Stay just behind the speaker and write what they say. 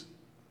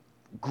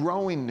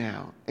growing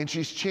now, and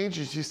she's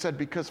changing. She said,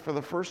 because for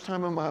the first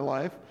time in my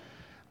life,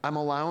 I'm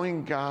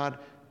allowing God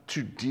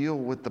to deal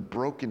with the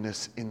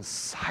brokenness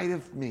inside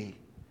of me.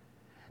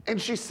 And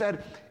she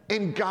said,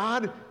 and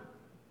God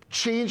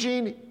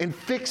changing and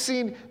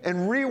fixing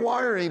and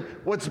rewiring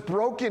what's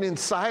broken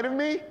inside of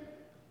me,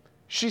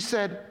 she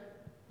said,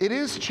 it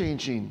is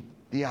changing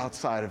the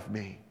outside of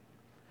me.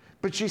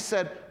 But she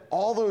said,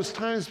 all those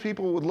times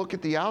people would look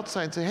at the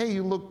outside and say, hey,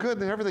 you look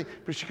good and everything.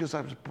 But she goes,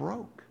 I was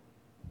broke.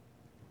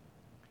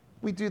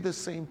 We do the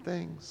same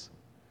things.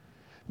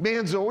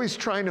 Man's always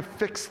trying to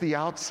fix the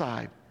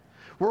outside.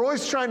 We're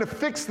always trying to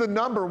fix the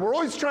number. We're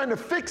always trying to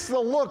fix the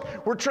look.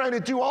 We're trying to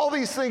do all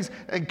these things.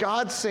 And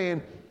God's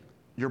saying,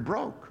 you're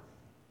broke.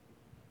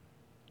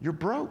 You're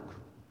broke.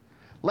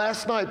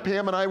 Last night,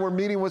 Pam and I were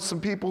meeting with some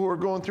people who are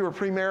going through a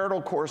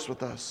premarital course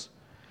with us.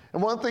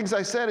 And one of the things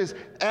I said is,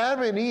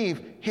 Adam and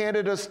Eve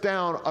handed us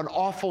down an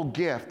awful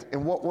gift.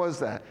 And what was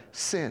that?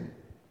 Sin,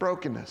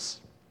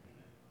 brokenness.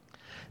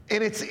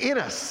 And it's in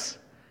us.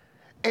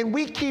 And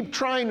we keep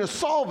trying to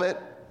solve it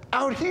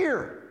out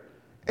here.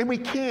 And we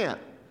can't.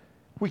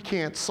 We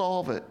can't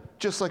solve it.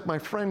 Just like my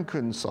friend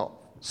couldn't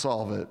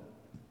solve it.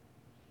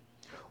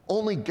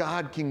 Only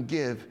God can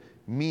give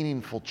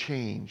meaningful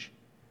change.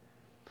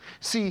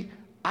 See,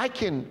 I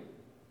can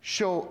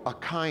show a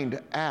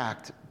kind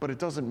act, but it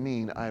doesn't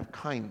mean I have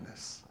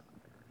kindness.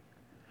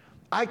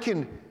 I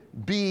can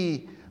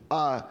be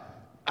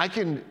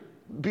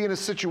in a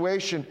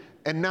situation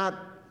and not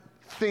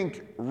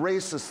think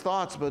racist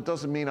thoughts, but it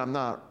doesn't mean I'm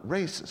not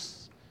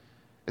racist.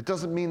 It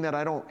doesn't mean that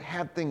I don't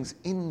have things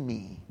in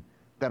me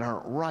that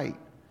aren't right.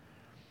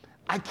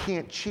 I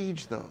can't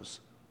change those.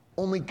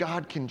 Only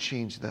God can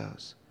change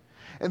those.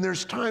 And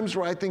there's times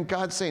where I think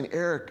God's saying,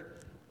 Eric,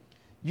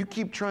 you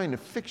keep trying to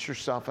fix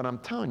yourself, and I'm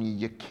telling you,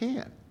 you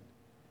can't.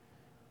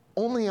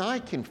 Only I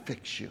can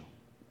fix you.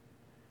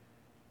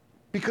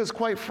 Because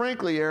quite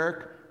frankly,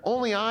 Eric,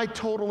 only I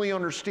totally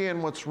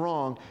understand what's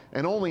wrong,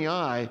 and only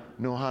I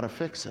know how to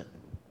fix it.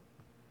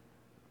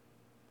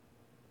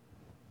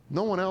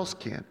 No one else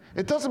can.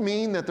 It doesn't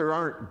mean that there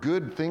aren't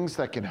good things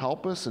that can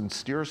help us and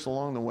steer us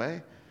along the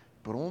way,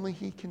 but only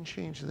He can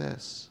change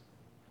this.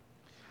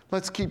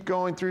 Let's keep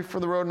going through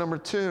for the road number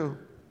 2.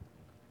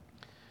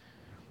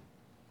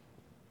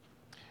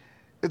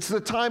 It's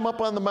the time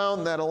up on the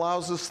mountain that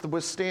allows us to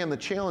withstand the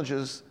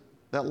challenges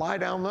that lie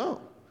down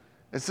low.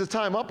 It's the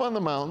time up on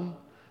the mountain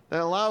that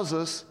allows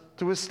us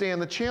to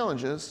withstand the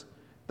challenges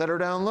that are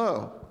down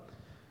low.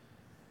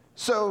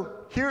 So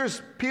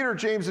here's Peter,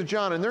 James, and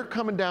John, and they're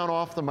coming down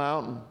off the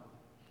mountain.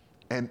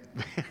 And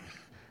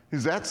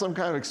is that some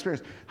kind of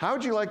experience? How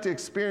would you like to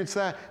experience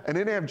that and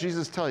then have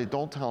Jesus tell you,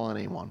 don't tell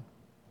anyone?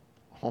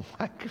 Oh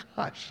my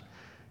gosh.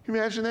 Can you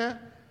imagine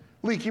that?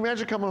 Lee, can you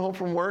imagine coming home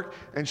from work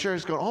and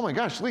Sherry's going, oh my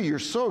gosh, Lee, you're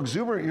so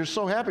exuberant, you're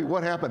so happy.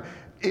 What happened?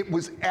 It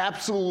was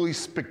absolutely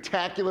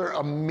spectacular,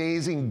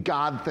 amazing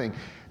God thing.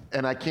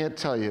 And I can't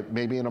tell you,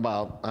 maybe in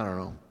about, I don't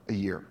know, a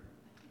year.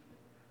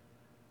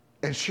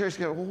 And Sherry's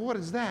going, well, what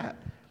is that?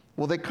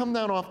 Well, they come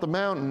down off the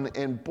mountain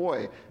and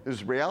boy,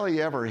 does reality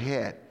ever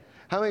hit.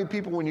 How many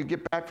people, when you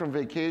get back from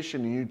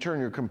vacation and you turn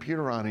your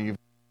computer on and you've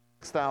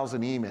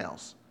 6,000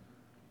 emails?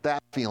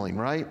 That feeling,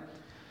 right?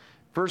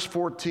 Verse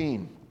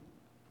 14.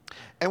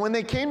 And when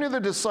they came to the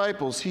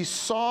disciples, he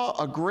saw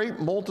a great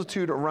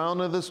multitude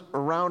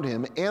around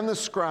him and the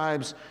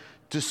scribes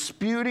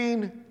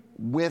disputing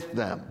with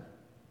them.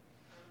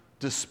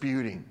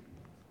 Disputing,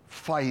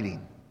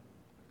 fighting.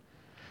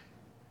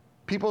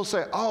 People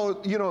say,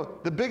 oh, you know,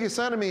 the biggest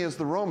enemy is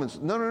the Romans.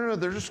 No,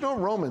 there's no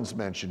Romans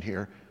mentioned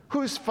here.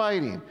 Who's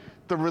fighting?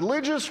 The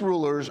religious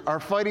rulers are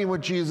fighting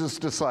with Jesus'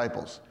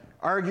 disciples,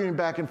 arguing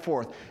back and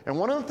forth. And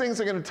one of the things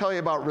I'm going to tell you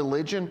about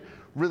religion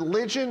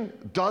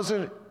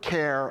doesn't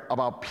care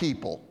about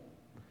people.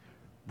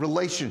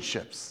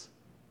 Relationships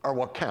are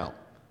what count.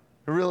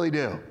 They really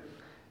do.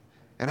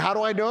 And how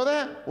do I know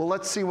that? Well,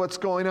 let's see what's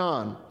going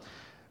on.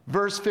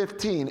 Verse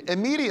 15,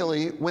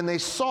 immediately when they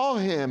saw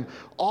him,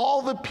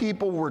 all the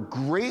people were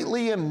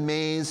greatly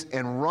amazed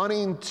and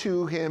running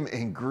to him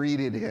and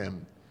greeted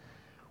him.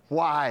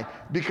 Why?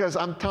 Because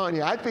I'm telling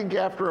you, I think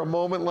after a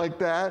moment like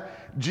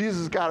that,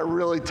 Jesus got to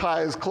really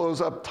tie his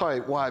clothes up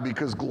tight. Why?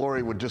 Because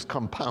glory would just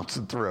come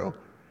pouncing through.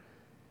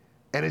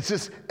 And it's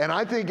just, and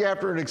I think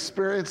after an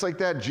experience like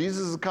that,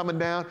 Jesus is coming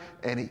down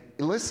and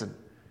listen,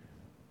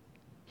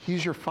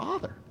 he's your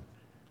Father.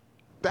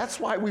 That's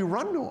why we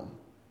run to him.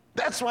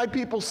 That's why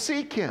people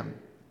seek him.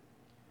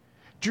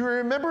 Do you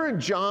remember in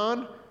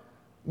John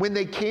when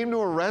they came to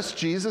arrest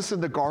Jesus in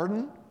the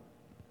garden?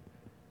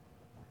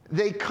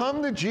 They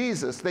come to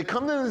Jesus, they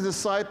come to the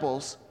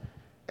disciples,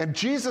 and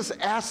Jesus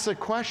asks a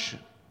question.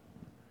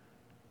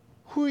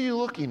 Who are you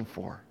looking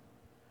for?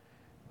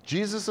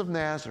 Jesus of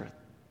Nazareth.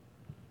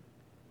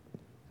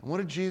 And what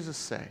did Jesus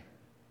say?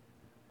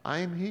 I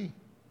am he.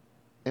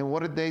 And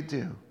what did they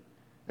do?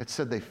 It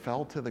said they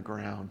fell to the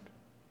ground.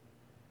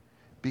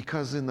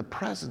 Because in the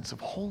presence of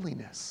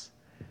holiness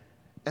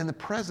and the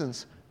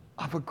presence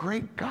of a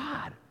great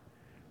God,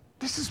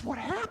 this is what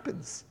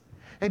happens.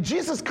 And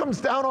Jesus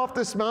comes down off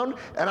this mountain,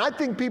 and I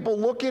think people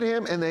look at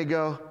him and they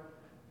go,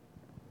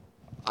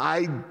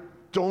 I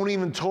don't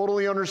even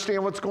totally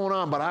understand what's going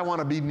on, but I want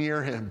to be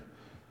near him.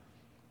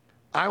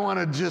 I want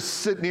to just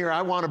sit near,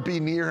 I want to be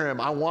near him.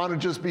 I want to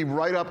just be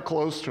right up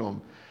close to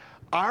him.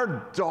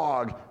 Our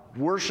dog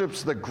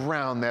worships the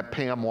ground that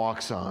Pam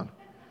walks on.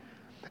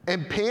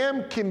 And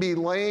Pam can be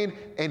laying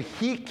and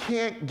he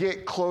can't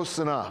get close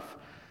enough.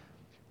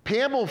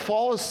 Pam will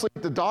fall asleep,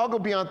 the dog will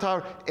be on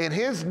top, and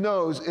his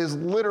nose is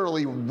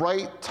literally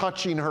right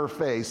touching her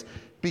face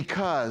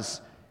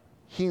because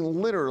he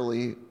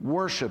literally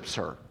worships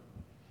her.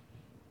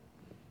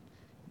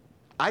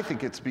 I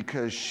think it's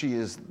because she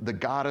is the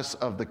goddess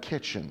of the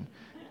kitchen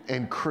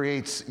and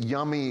creates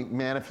yummy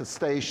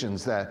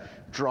manifestations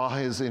that draw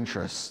his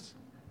interest.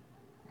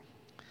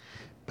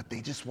 But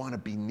they just want to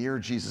be near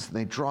Jesus, and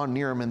they draw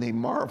near him and they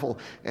marvel.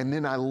 And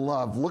then I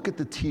love, look at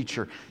the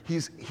teacher.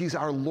 He's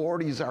our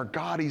Lord, he's our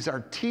God, he's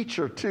our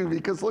teacher too,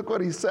 because look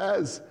what he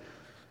says.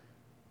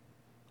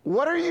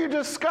 What are you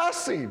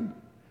discussing?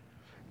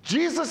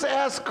 Jesus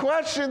asks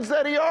questions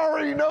that he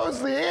already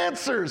knows the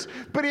answers,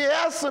 but he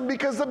asks them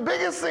because the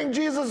biggest thing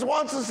Jesus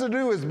wants us to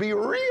do is be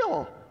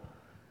real.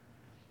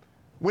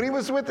 When he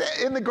was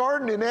in the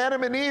garden and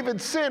Adam and Eve had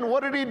sinned,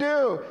 what did he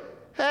do?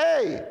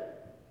 Hey,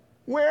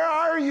 where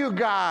are you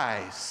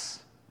guys?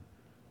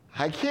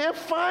 I can't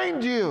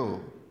find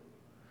you.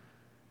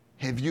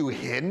 Have you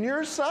hidden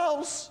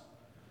yourselves?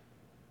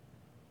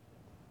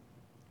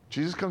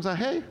 Jesus comes out,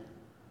 hey,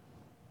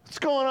 what's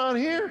going on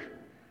here?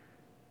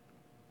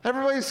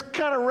 Everybody's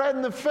kind of red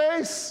in the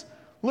face.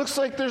 Looks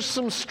like there's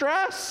some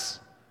stress.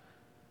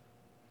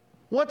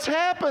 What's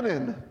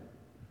happening?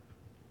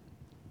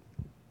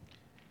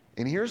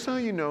 And here's how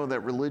you know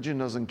that religion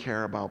doesn't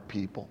care about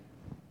people.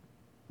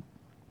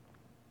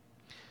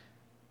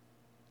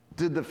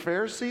 Did the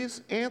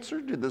Pharisees answer?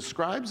 Did the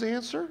scribes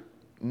answer?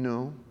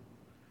 No.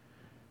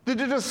 Did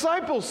the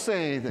disciples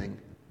say anything?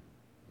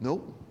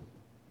 Nope.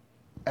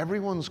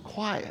 Everyone's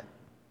quiet.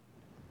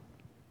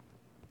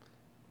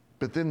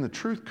 But then the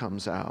truth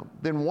comes out.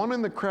 Then one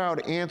in the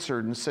crowd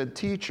answered and said,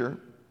 Teacher,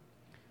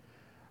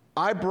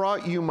 I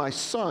brought you my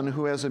son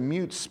who has a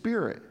mute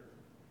spirit.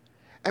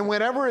 And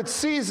whenever it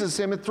seizes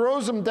him, it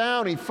throws him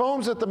down. He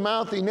foams at the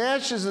mouth, he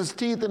gnashes his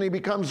teeth, and he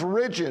becomes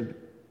rigid.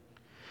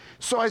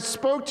 So I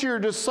spoke to your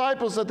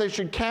disciples that they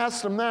should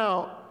cast it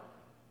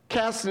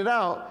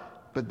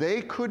out, but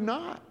they could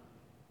not.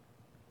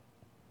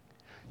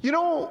 You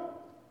know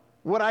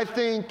what I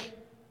think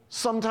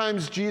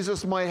sometimes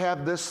Jesus might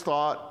have this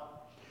thought?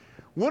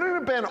 Wouldn't it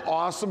have been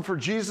awesome for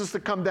Jesus to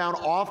come down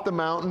off the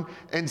mountain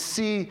and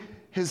see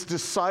his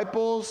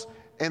disciples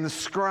and the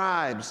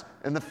scribes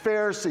and the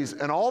Pharisees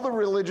and all the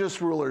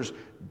religious rulers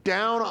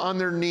down on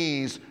their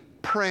knees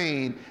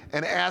praying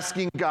and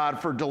asking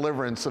God for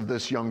deliverance of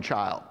this young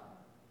child?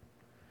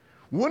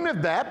 Wouldn't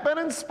have that been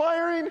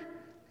inspiring?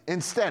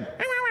 Instead,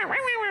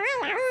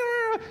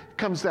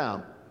 comes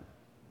down.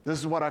 This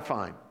is what I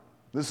find.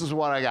 This is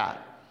what I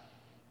got.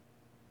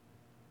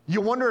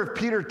 You wonder if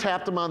Peter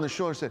tapped him on the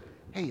shoulder and said,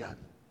 hey,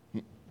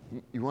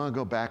 you want to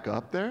go back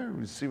up there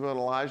and see what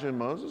Elijah and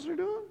Moses are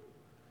doing?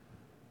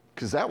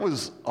 Because that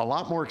was a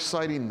lot more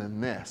exciting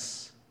than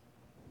this.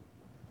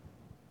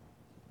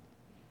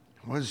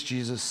 What does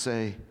Jesus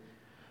say?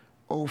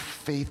 Oh,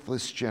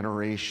 faithless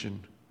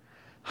generation,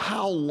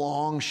 how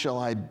long shall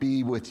I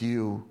be with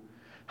you?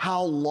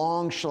 How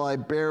long shall I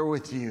bear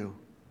with you?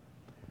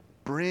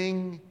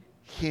 Bring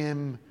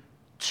him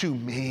to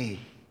me.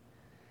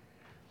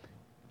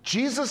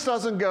 Jesus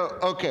doesn't go,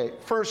 okay,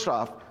 first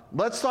off,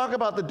 let's talk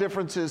about the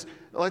differences.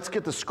 Let's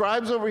get the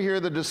scribes over here,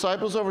 the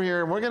disciples over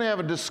here, and we're going to have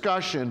a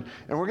discussion,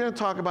 and we're going to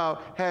talk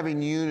about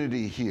having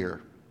unity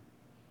here.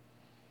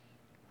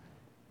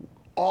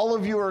 All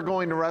of you are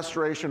going to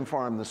Restoration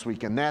Farm this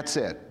weekend. That's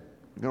it.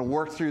 We're going to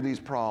work through these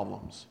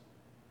problems.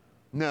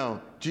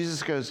 No,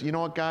 Jesus goes, you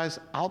know what, guys?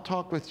 I'll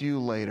talk with you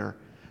later.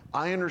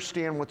 I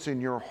understand what's in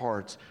your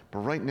hearts, but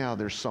right now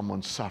there's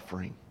someone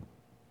suffering.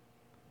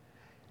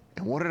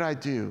 And what did I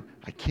do?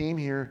 I came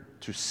here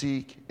to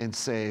seek and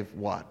save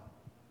what?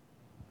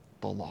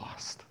 The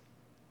lost.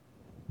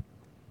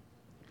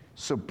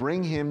 So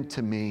bring him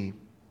to me.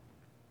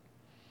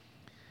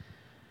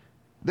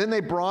 Then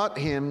they brought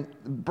him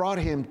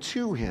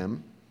to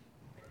him.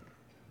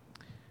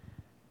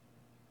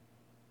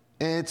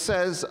 And it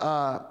says,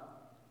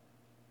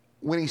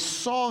 when he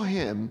saw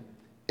him,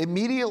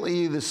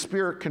 immediately the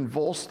spirit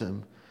convulsed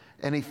him,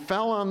 and he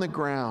fell on the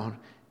ground,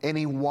 and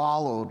he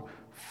wallowed,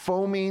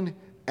 foaming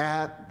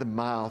at the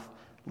mouth.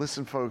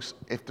 Listen, folks,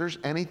 if there's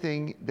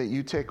anything that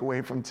you take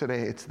away from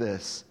today, it's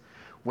this.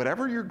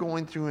 Whatever you're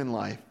going through in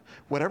life,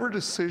 whatever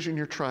decision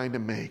you're trying to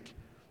make,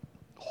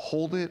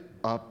 hold it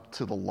up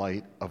to the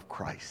light of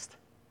Christ.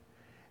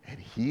 And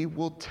he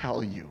will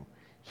tell you,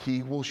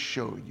 he will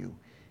show you,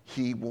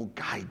 he will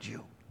guide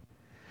you.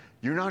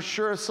 You're not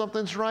sure if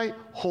something's right?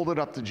 Hold it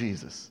up to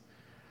Jesus.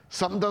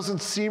 Something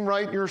doesn't seem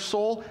right in your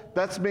soul?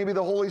 That's maybe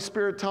the Holy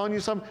Spirit telling you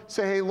something.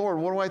 Say, hey, Lord,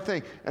 what do I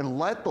think? And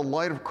let the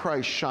light of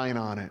Christ shine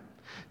on it.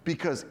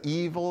 Because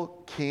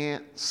evil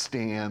can't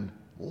stand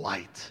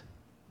light.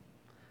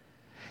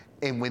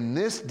 And when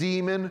this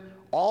demon,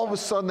 all of a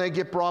sudden they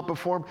get brought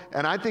before him,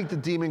 and I think the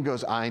demon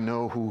goes, I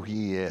know who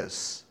he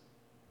is.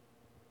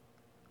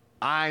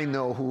 I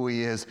know who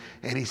he is.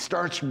 And he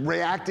starts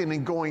reacting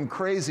and going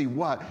crazy.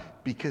 What?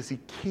 Because he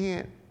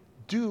can't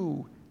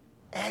do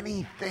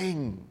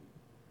anything.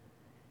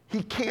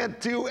 He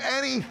can't do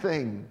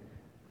anything.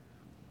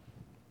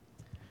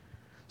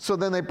 So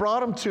then they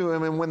brought him to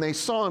him, and when they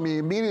saw him,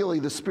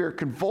 immediately the spirit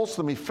convulsed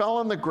him. He fell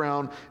on the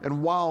ground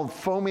and wallowed,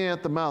 foaming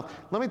at the mouth.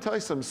 Let me tell you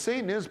something.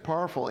 Satan is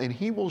powerful, and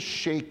he will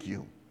shake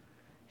you.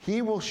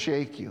 He will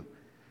shake you.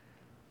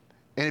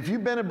 And if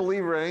you've been a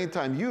believer at any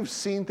time, you've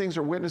seen things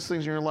or witnessed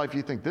things in your life,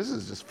 you think this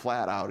is just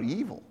flat out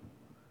evil.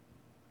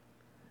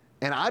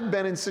 And I've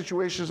been in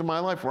situations in my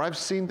life where I've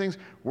seen things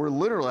where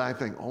literally I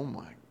think, oh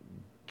my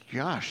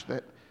gosh,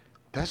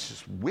 that's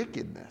just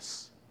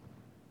wickedness.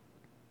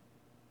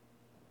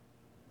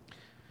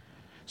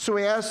 So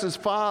he asked his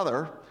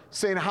father,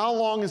 saying, how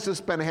long has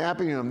this been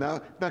happening to him?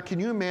 Now, can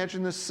you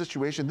imagine this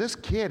situation? This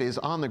kid is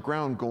on the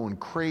ground going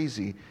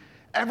crazy.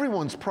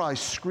 Everyone's probably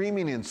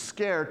screaming and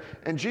scared.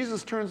 And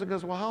Jesus turns and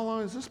goes, well, how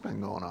long has this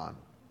been going on?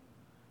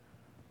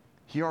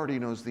 He already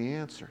knows the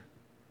answer.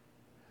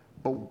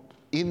 But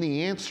in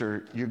the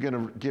answer, you're going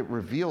to get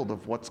revealed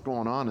of what's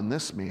going on in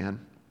this man.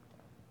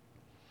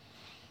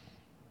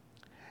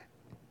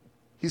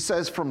 He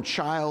says, from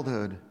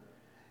childhood.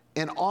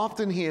 And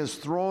often he has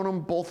thrown him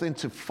both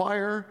into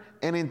fire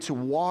and into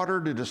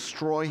water to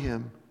destroy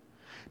him.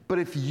 But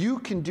if you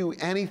can do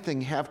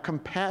anything, have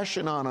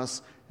compassion on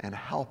us and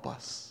help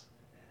us.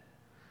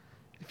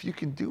 If you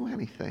can do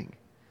anything.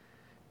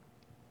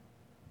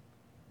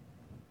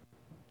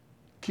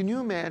 Can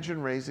you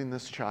imagine raising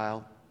this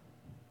child?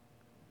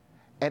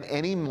 At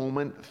any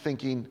moment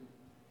thinking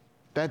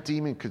that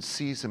demon could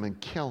seize him and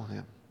kill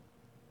him.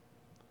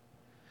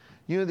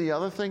 You know, the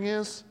other thing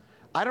is,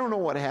 I don't know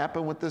what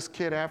happened with this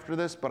kid after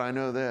this, but I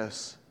know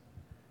this.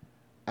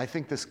 I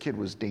think this kid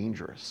was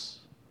dangerous.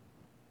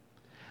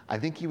 I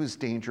think he was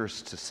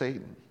dangerous to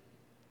Satan.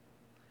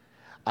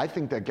 I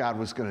think that God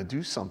was going to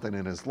do something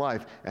in his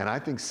life, and I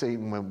think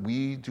Satan went,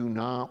 we do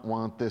not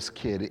want this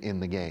kid in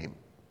the game.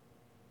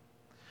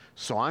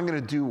 So I'm going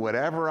to do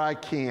whatever I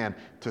can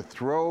to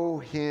throw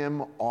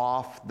him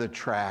off the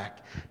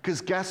track.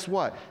 Because guess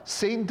what?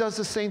 Satan does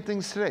the same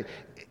things today.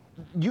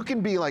 You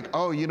can be like,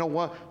 oh, you know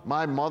what?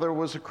 My mother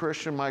was a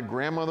Christian. My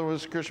grandmother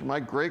was a Christian. My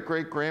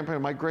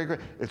great-great-grandparent, my great-great.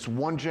 It's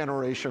one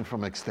generation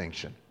from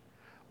extinction.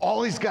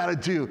 All he's got to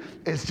do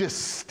is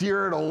just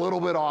steer it a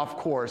little bit off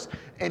course,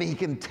 and he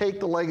can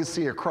take the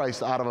legacy of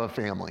Christ out of a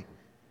family.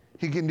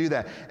 He can do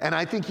that. And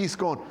I think he's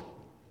going,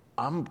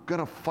 I'm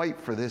going to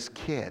fight for this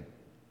kid.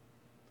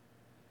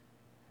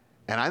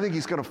 And I think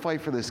he's going to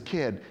fight for this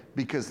kid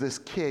because this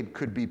kid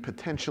could be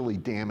potentially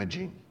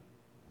damaging.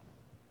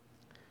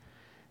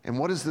 And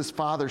what does this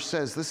father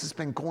says? This has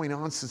been going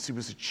on since he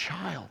was a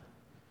child.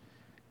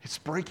 It's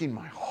breaking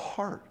my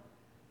heart.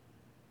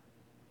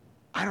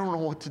 I don't know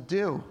what to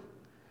do.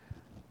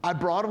 I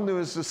brought him to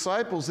his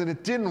disciples and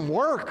it didn't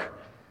work.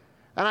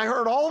 And I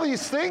heard all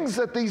these things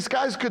that these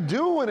guys could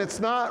do and it's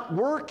not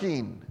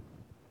working.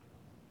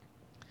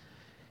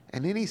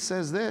 And then he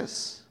says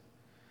this,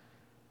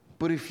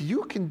 but if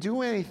you can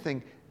do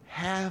anything,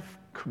 have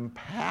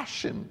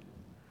compassion.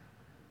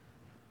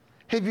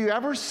 Have you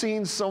ever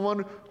seen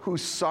someone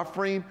who's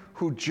suffering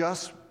who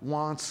just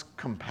wants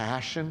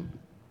compassion?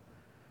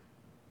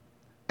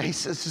 And he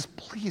says, just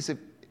please,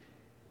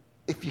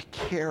 if you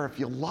care, if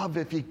you love,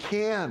 if you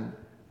can,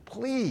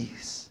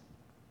 please.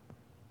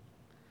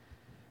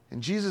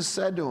 And Jesus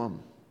said to him,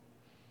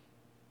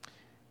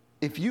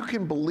 if you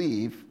can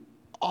believe,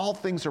 all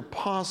things are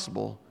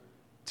possible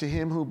to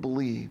him who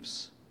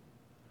believes.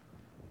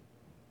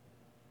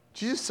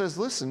 Jesus says,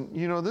 listen,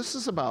 you know, this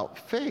is about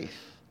faith.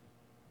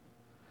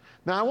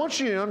 Now, I want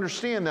you to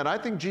understand that I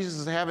think Jesus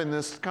is having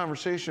this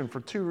conversation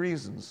for two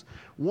reasons.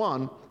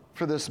 One,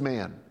 for this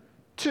man.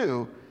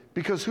 Two,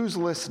 because who's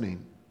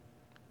listening?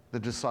 The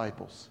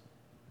disciples.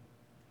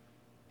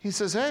 He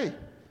says, hey,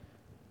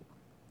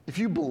 if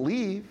you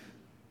believe,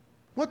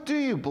 what do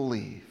you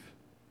believe?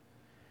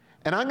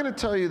 And I'm going to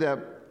tell you that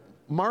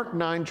Mark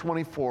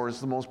 9:24 is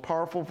the most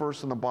powerful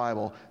verse in the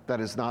Bible that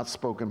is not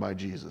spoken by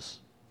Jesus.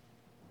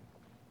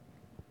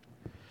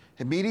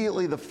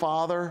 Immediately the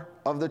father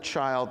of the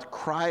child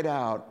cried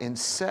out and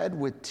said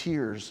with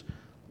tears,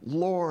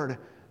 Lord,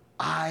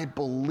 I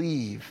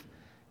believe.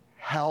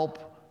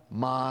 Help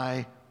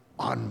my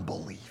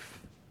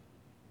unbelief.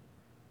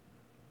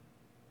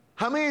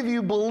 How many of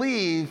you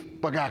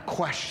believe but got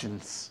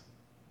questions?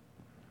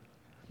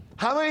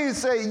 How many of you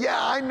say, yeah,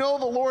 I know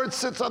the Lord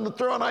sits on the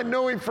throne. I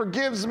know he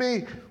forgives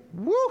me.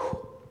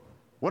 Woo!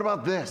 What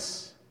about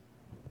this?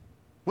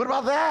 What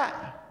about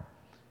that?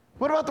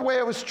 What about the way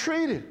I was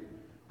treated?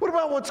 What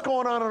about what's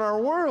going on in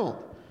our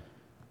world?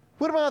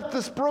 What about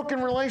this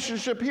broken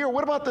relationship here?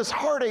 What about this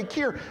heartache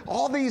here?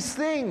 All these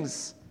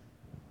things.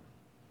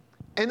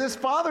 And this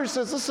father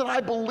says, listen, I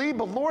believe,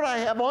 but Lord, I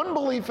have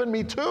unbelief in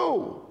me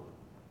too.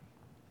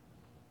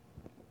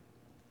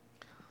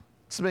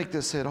 Let's make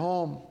this hit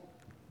home.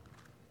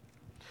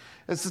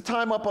 It's the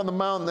time up on the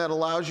mountain that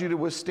allows you to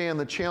withstand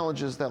the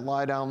challenges that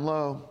lie down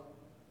low.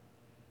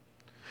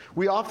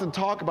 We often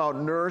talk about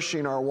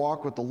nourishing our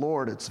walk with the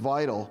Lord. It's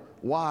vital.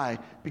 Why?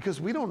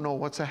 Because we don't know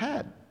what's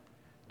ahead.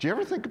 Do you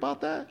ever think about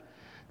that?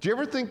 Do you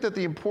ever think that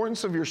the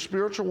importance of your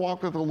spiritual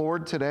walk with the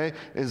Lord today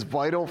is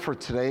vital for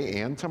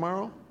today and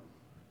tomorrow?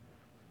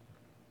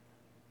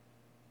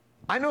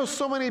 I know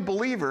so many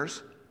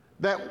believers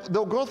that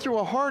they'll go through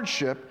a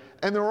hardship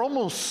and they're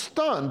almost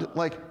stunned,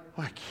 like,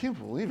 oh, I can't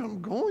believe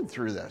I'm going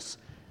through this.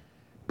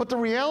 But the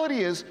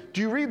reality is,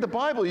 do you read the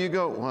Bible? You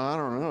go, well, I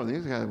don't know.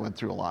 These guys went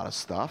through a lot of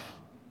stuff.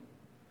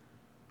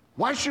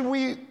 Why should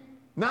we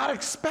not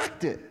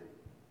expect it?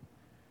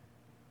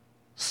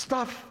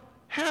 Stuff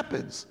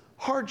happens.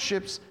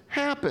 Hardships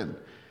happen.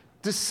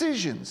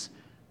 Decisions,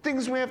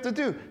 things we have to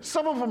do.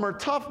 Some of them are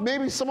tough.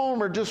 Maybe some of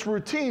them are just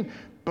routine.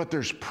 But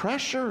there's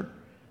pressure.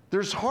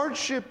 There's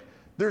hardship.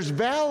 There's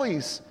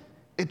valleys.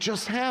 It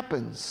just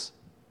happens.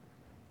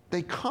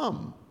 They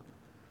come.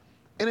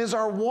 And is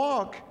our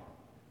walk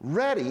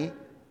ready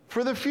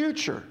for the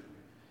future?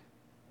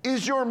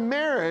 Is your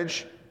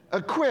marriage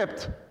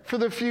equipped for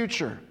the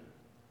future?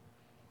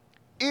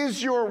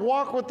 Is your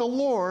walk with the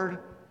Lord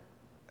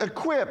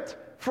equipped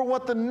for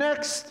what the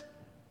next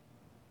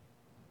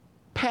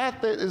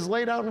path that is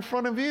laid out in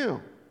front of you?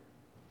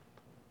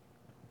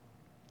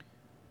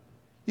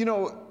 You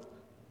know,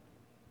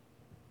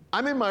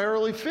 I'm in my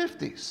early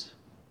 50s.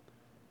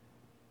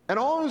 And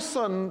all of a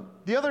sudden,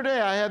 the other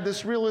day I had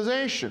this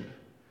realization.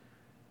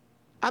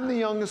 I'm the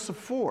youngest of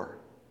 4.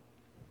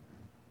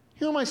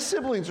 You know, my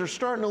siblings are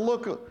starting to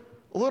look a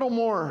little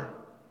more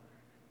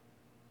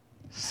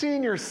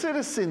senior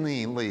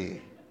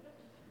citizenly.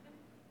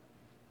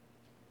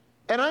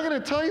 And I'm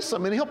going to tell you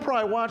something. He'll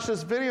probably watch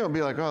this video and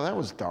be like, oh, that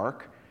was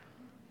dark.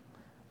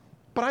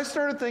 But I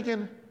started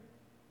thinking,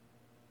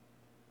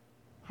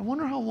 I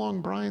wonder how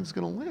long Brian's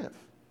going to live.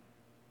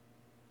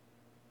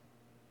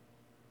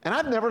 And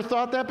I've never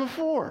thought that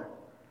before.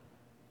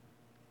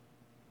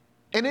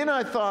 And then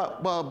I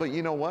thought, well, but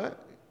you know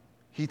what?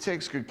 He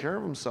takes good care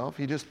of himself.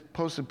 He just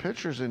posted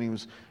pictures and he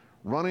was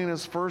running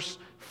his first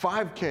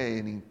 5K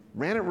and he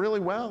ran it really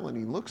well and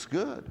he looks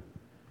good.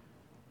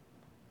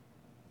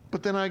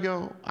 But then I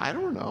go, I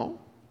don't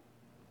know.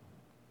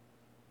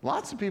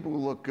 Lots of people who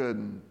look good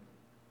and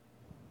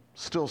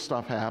still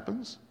stuff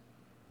happens.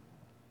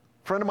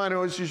 A friend of mine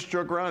always used to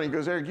joke around. He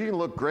goes, Eric, you can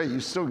look great. You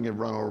still can get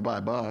run over by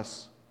a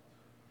bus.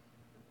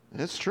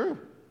 It's true.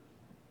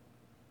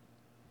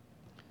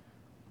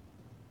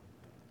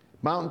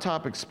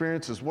 Mountaintop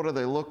experiences, what do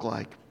they look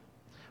like?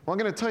 Well, I'm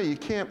going to tell you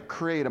can't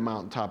create a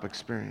mountaintop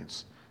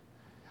experience.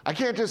 I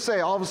can't just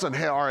say all of a sudden,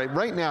 hey, all right,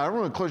 right now,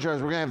 everyone close your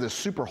eyes, we're going to have this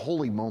super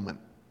holy moment.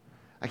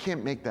 I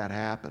can't make that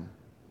happen.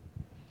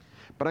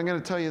 But I'm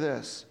going to tell you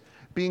this.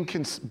 Being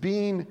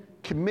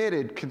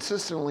committed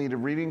consistently to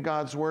reading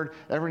God's Word,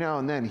 every now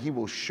and then, He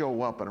will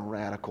show up in a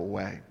radical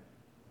way.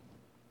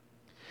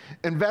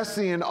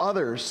 Investing in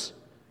others,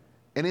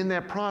 and in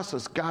that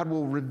process, God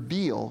will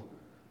reveal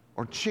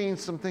or change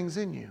some things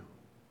in you.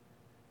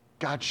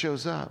 God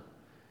shows up.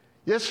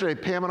 Yesterday,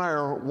 Pam and I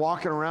are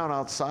walking around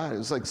outside. It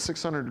was like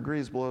 600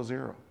 degrees below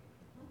zero.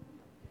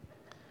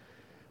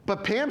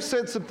 But Pam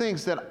said some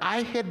things that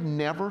I had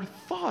never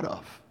thought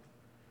of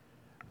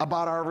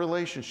about our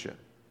relationship.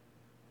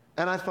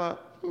 And I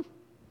thought, it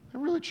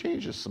really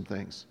changes some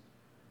things.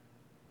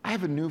 I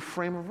have a new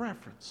frame of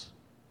reference.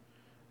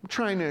 I'm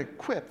trying to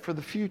equip for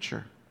the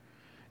future.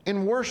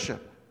 In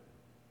worship,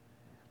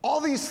 all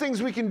these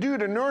things we can do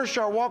to nourish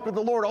our walk with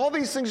the Lord, all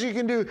these things you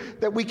can do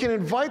that we can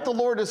invite the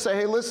Lord to say,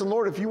 hey, listen,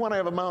 Lord, if you want to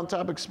have a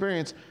mountaintop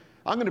experience,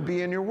 I'm going to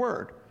be in your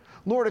word.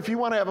 Lord, if you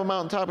want to have a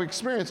mountaintop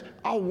experience,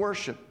 I'll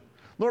worship.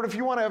 Lord, if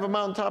you want to have a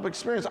mountaintop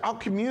experience, I'll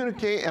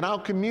communicate and I'll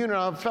commune and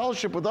I'll have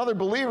fellowship with other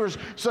believers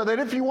so that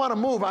if you want to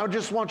move, I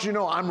just want you to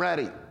know I'm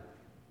ready.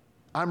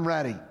 I'm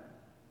ready.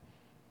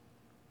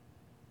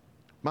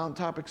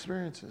 Mountaintop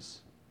experiences.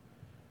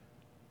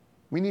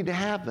 We need to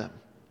have them.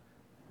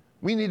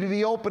 We need to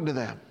be open to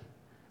them.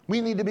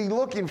 We need to be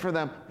looking for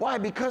them. Why?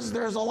 Because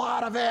there's a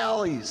lot of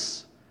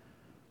valleys.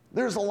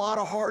 There's a lot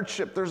of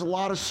hardship. There's a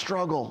lot of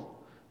struggle.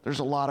 There's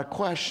a lot of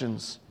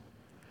questions.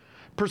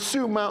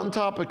 Pursue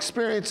mountaintop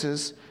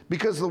experiences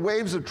because the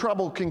waves of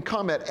trouble can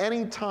come at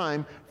any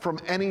time from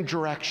any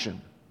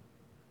direction.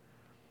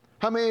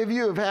 How many of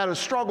you have had a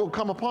struggle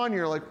come upon you?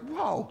 You're like,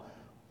 whoa,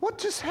 what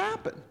just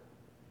happened?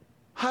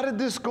 How did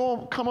this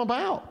come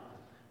about?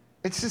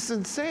 It's just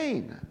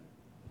insane.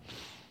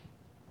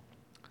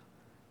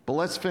 But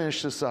let's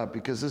finish this up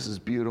because this is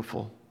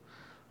beautiful.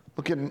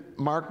 Look at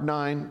Mark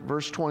 9,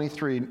 verse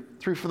 23.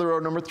 3 for the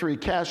road, number 3.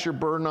 Cast your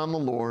burden on the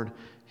Lord,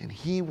 and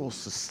He will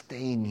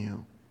sustain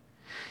you.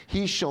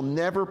 He shall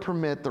never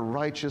permit the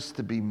righteous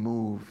to be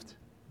moved.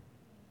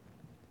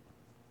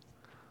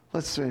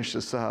 Let's finish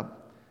this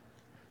up.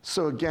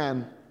 So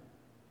again,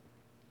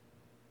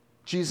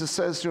 Jesus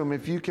says to him,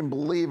 if you can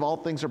believe, all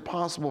things are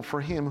possible for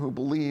him who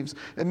believes.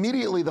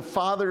 Immediately the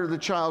father of the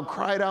child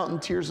cried out in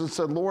tears and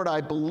said, Lord, I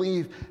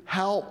believe,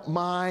 help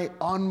my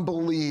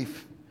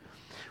unbelief.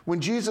 When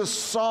Jesus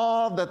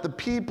saw that the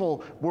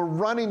people were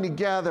running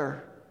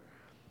together,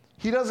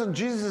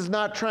 Jesus is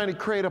not trying to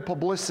create a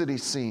publicity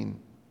scene.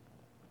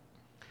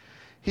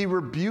 He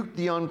rebuked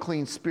the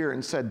unclean spirit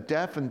and said,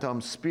 "Deaf and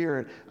dumb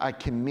spirit, I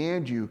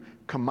command you,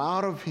 come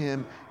out of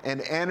him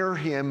and enter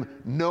him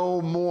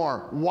no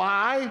more."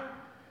 Why?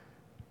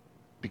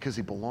 Because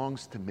he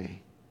belongs to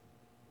me.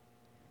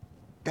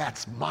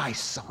 That's my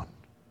son.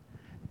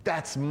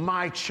 That's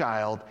my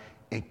child.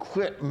 And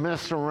quit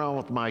messing around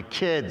with my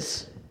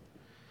kids.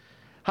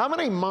 How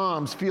many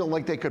moms feel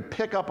like they could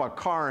pick up a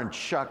car and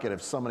chuck it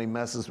if somebody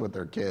messes with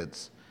their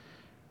kids?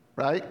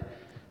 Right?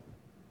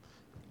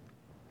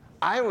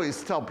 I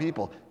always tell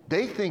people,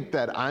 they think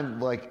that I'm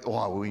like,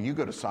 well, when you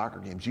go to soccer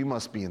games, you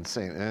must be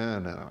insane.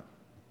 No.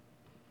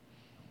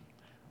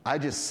 I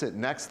just sit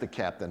next to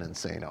Captain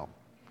Insano.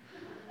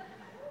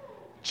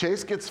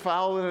 Chase gets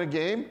fouled in a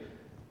game.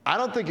 I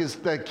don't think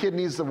that kid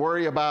needs to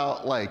worry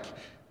about,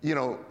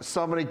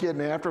 somebody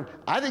getting after him.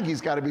 I think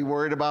he's got to be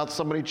worried about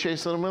somebody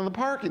chasing him in the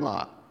parking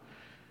lot.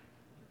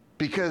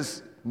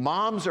 Because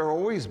moms are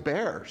always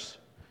bears.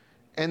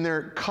 And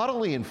they're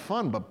cuddly and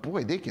fun, but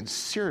boy, they can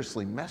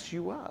seriously mess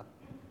you up.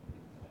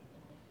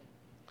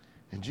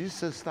 And Jesus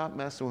says, stop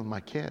messing with my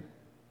kid.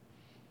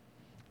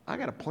 I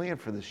got a plan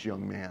for this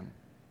young man.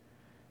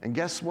 And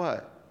guess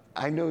what?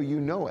 I know you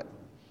know it.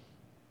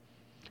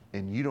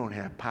 And you don't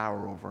have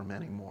power over him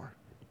anymore.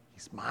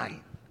 He's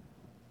mine.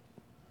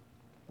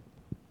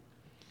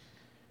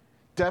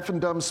 Deaf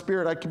and dumb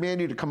spirit, I command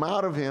you to come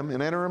out of him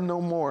and enter him no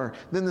more.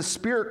 Then the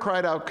spirit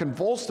cried out,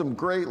 convulsed him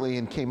greatly,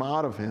 and came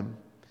out of him.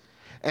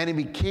 And he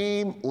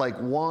became like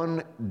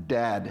one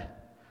dead,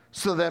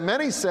 so that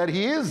many said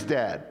he is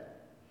dead.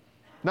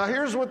 Now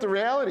here's what the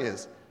reality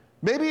is.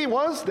 Maybe he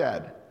was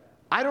dead.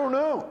 I don't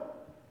know.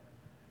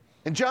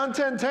 In John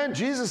 10:10,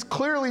 Jesus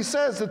clearly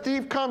says the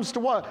thief comes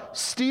to what?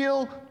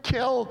 Steal,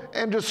 kill,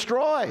 and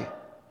destroy.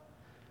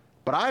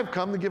 But I've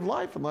come to give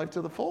life and life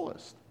to the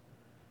fullest.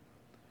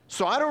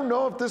 So I don't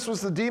know if this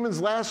was the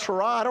demon's last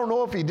hurrah. I don't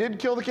know if he did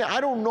kill the king.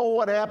 I don't know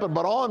what happened,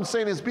 but all I'm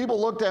saying is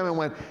people looked at him and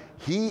went,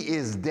 he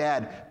is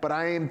dead. But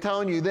I am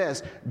telling you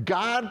this,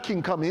 God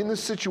can come into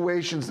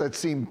situations that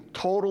seem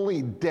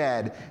totally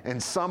dead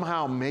and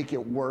somehow make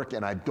it work,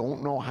 and I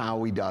don't know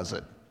how he does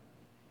it.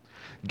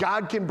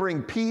 God can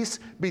bring peace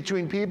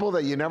between people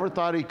that you never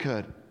thought he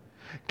could.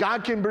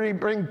 God can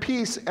bring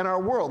peace in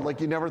our world like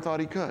you never thought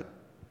he could.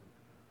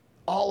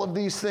 All of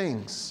these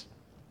things.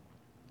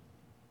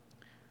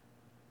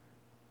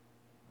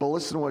 But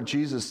listen to what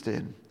Jesus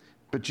did.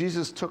 But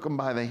Jesus took him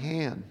by the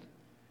hand,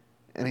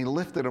 and he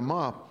lifted him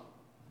up,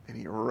 and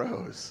he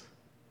arose.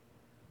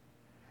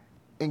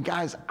 And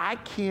guys, I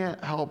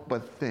can't help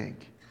but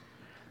think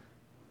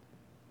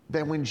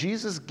that when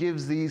Jesus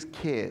gives these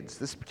kids,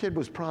 this kid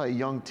was probably a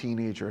young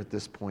teenager at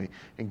this point,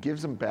 and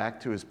gives them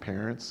back to his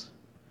parents,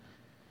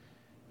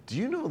 do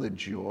you know the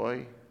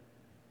joy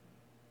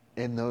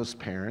in those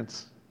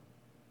parents?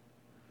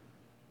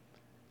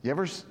 You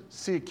ever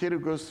see a kid who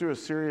goes through a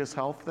serious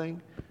health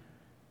thing,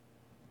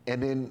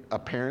 and then a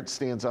parent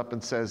stands up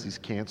and says he's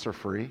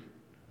cancer-free?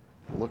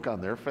 Look on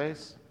their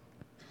face.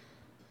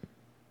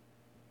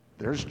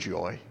 There's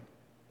joy.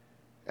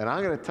 And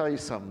I'm going to tell you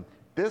something.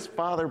 This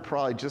father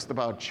probably just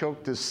about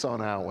choked his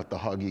son out with the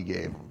hug he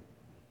gave him,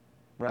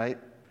 right?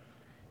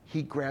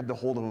 He grabbed a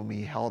hold of him,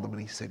 he held him, and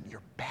he said,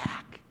 "You're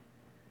back.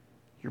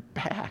 You're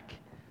back.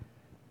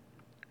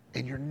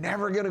 And you're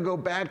never going to go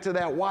back to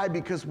that." Why?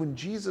 Because when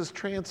Jesus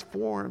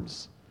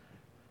transforms,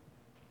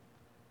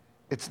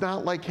 it's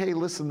not like, hey,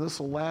 listen, this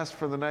will last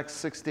for the next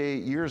 6 to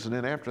 8 years, and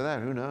then after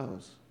that, who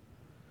knows?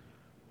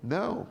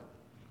 No.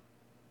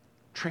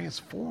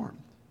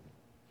 Transformed.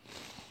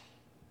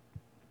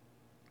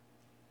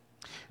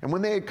 And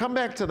when they had come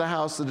back to the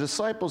house, the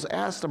disciples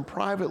asked him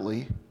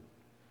privately,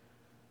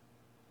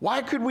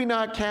 "Why could we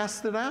not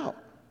cast it out?"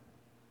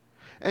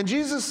 And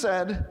Jesus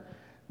said,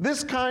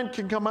 "This kind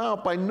can come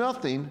out by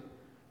nothing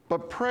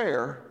but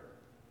prayer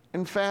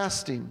and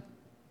fasting."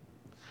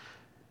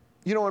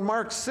 You know, in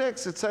Mark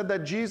 6, it said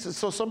that Jesus,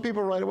 so some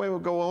people right away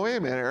would go, "Well, wait a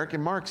minute, Eric."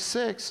 In Mark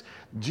 6,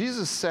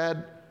 Jesus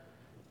said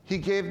he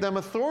gave them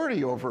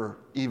authority over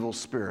evil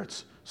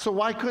spirits. So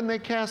why couldn't they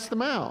cast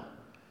them out?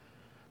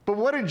 But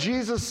what did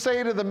Jesus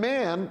say to the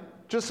man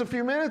just a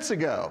few minutes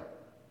ago?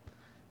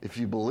 If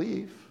you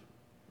believe.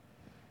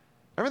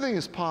 Everything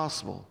is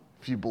possible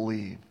if you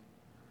believe.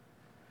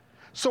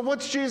 So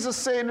what's Jesus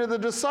saying to the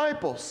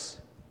disciples?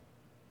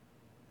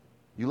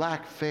 You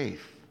lack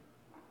faith.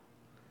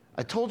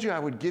 I told you I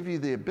would give you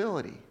the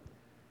ability,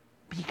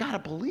 but you got to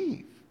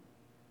believe.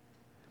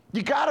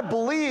 You got to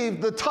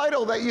believe the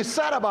title that you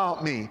said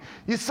about me.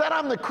 You said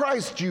I'm the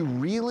Christ. Do you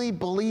really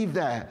believe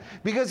that?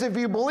 Because if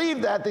you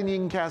believe that, then you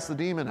can cast the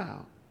demon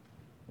out.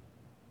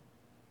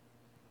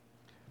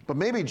 But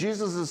maybe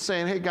Jesus is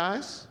saying, hey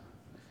guys,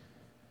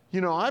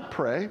 I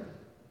pray.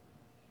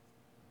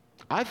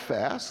 I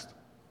fast.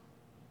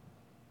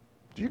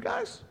 Do you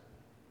guys?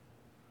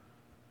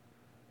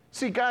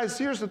 See, guys,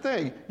 here's the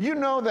thing. You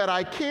know that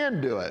I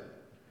can do it,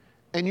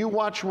 and you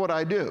watch what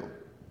I do.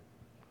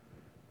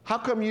 How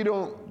come you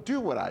don't do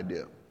what I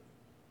do?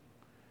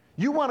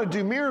 You want to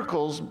do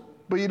miracles,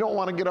 but you don't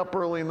want to get up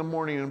early in the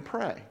morning and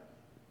pray.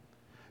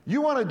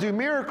 You want to do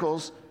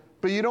miracles,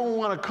 but you don't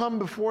want to come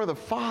before the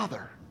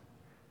Father.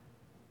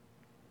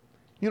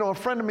 You know, a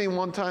friend of mine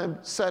one time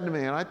said to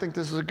me, and I think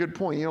this is a good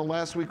point. You know,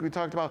 last week we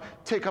talked about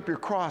take up your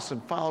cross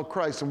and follow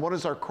Christ. And what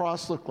does our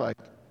cross look like?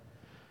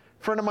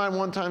 A friend of mine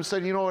one time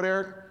said, you know what,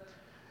 Eric?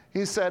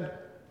 He said,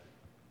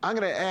 I'm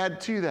going to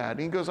add to that. And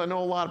he goes, I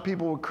know a lot of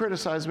people would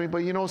criticize me, but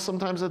you know,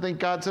 sometimes I think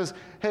God says,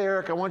 hey,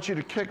 Eric, I want you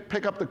to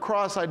pick up the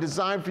cross I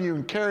designed for you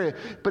and carry it.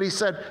 But he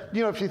said,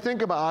 you know, if you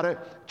think about it,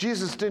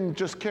 Jesus didn't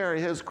just carry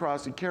his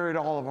cross, he carried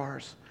all of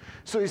ours.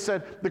 So he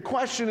said, the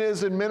question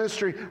is in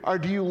ministry,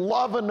 do you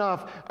love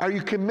enough? Are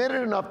you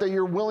committed enough that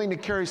you're willing to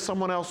carry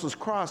someone else's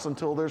cross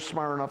until they're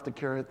smart enough to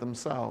carry it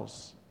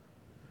themselves?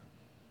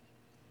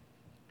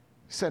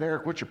 He said,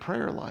 Eric, what's your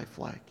prayer life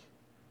like?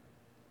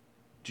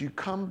 Do you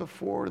come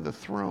before the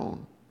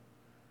throne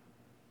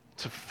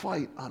to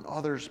fight on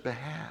others'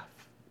 behalf?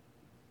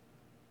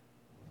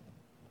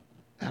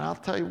 And I'll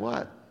tell you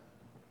what,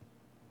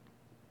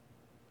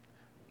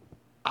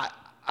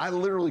 I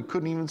literally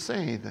couldn't even say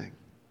anything.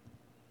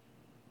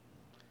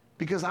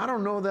 Because I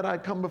don't know that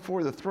I'd come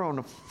before the throne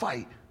to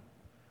fight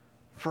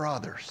for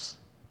others,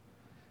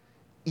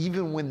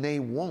 even when they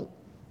won't.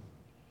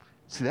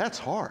 See, that's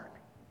hard.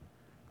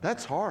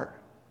 That's hard.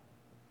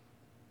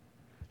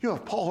 You know,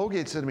 if Paul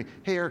Holgate said to me,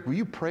 hey, Eric, will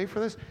you pray for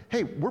this?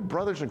 Hey, we're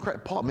brothers in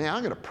Christ. Paul, man,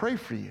 I'm going to pray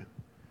for you.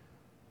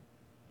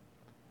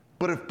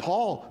 But if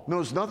Paul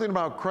knows nothing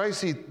about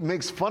Christ, he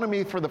makes fun of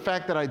me for the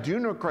fact that I do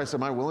know Christ.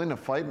 Am I willing to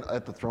fight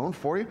at the throne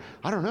for you?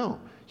 I don't know.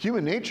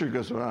 Human nature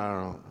goes, well,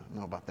 I don't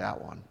know about that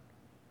one.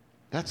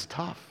 That's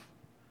tough.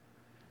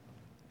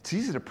 It's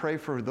easy to pray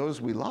for those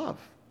we love.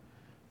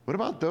 What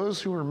about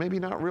those who are maybe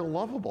not real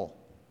lovable?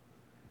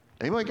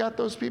 Anybody got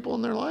those people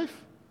in their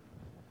life?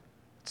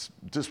 It's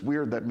just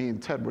weird that me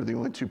and Ted were the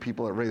only two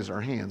people that raised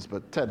our hands,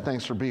 but Ted,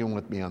 thanks for being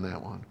with me on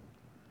that one.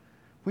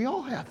 We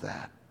all have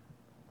that.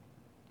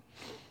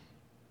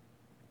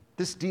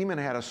 This demon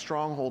had a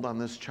stronghold on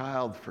this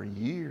child for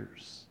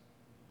years.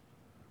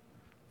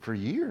 For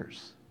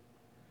years.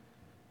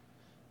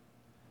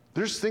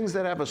 There's things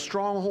that have a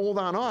stronghold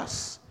on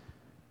us.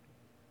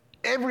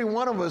 Every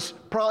one of us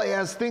probably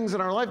has things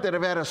in our life that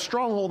have had a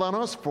stronghold on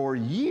us for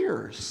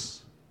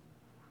years.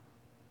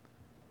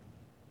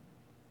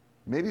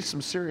 Maybe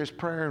some serious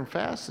prayer and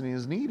fasting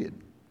is needed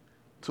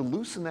to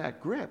loosen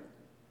that grip.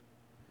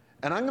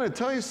 And I'm going to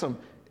tell you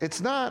something. It's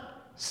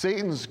not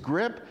Satan's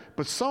grip,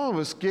 but some of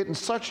us get in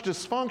such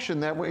dysfunction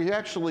that we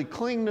actually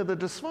cling to the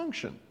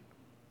dysfunction.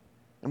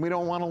 And we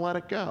don't want to let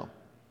it go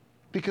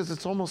because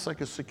it's almost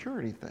like a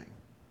security thing.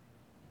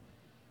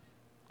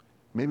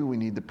 Maybe we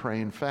need to pray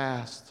and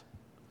fast.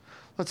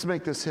 Let's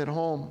make this hit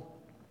home.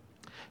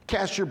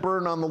 Cast your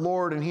burden on the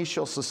Lord, and he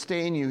shall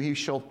sustain you. He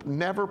shall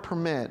never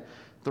permit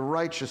the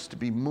righteous to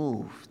be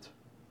moved.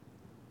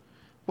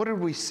 What did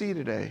we see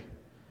today?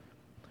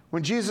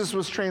 When Jesus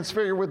was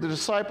transfigured with the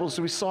disciples,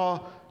 we saw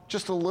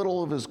just a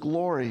little of his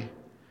glory.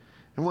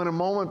 And when a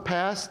moment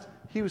passed,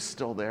 he was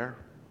still there.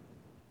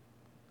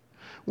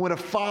 When a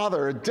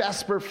father, a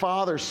desperate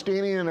father,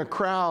 standing in a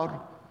crowd,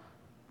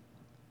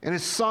 and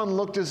his son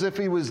looked as if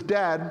he was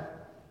dead,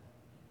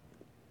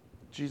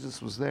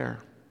 Jesus was there.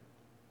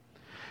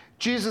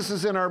 Jesus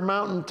is in our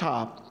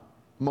mountaintop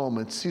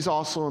moments. He's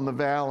also in the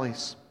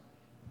valleys.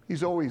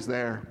 He's always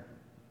there.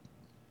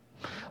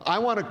 I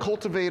want to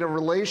cultivate a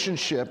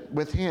relationship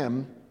with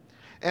him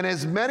and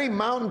as many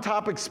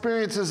mountaintop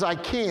experiences as I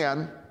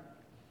can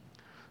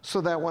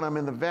so that when I'm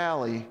in the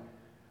valley,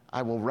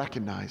 I will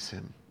recognize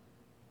him.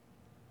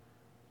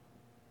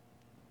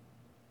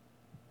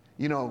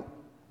 You know,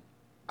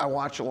 I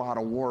watch a lot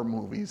of war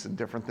movies and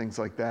different things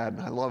like that,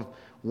 and I love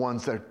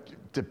ones that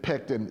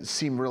depict and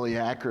seem really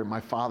accurate.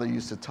 My father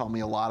used to tell me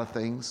a lot of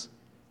things.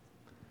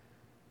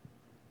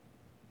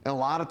 And a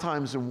lot of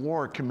times in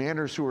war,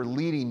 commanders who are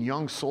leading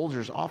young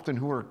soldiers, often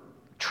who are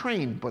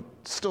trained but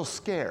still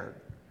scared.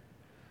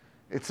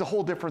 It's a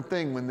whole different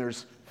thing when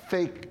there's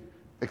fake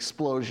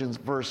explosions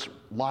versus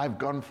live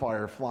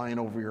gunfire flying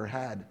over your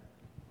head.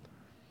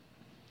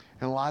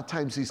 And a lot of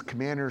times these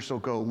commanders will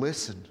go,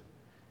 listen,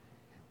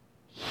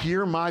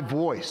 hear my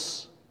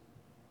voice.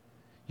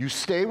 You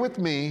stay with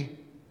me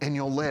and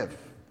you'll live.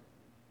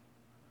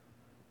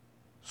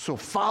 So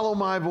follow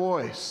my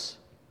voice.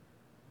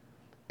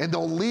 And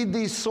they'll lead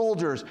these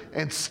soldiers,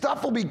 and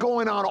stuff will be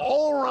going on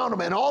all around them,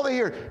 and all they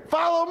hear,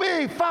 follow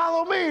me,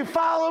 follow me,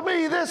 follow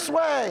me this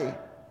way.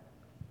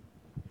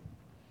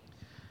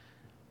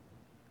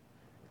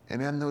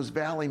 And in those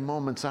valley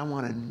moments, I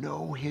want to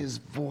know his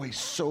voice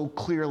so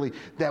clearly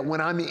that when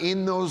I'm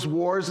in those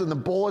wars and the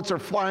bullets are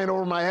flying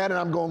over my head and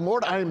I'm going,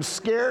 Lord, I am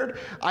scared.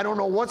 I don't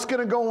know what's going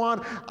to go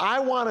on.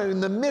 I want to, in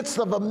the midst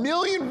of a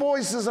million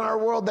voices in our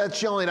world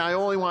that's yelling, I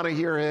only want to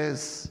hear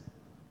his.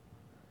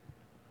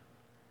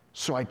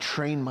 So I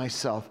train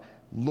myself,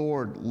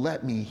 Lord,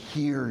 let me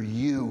hear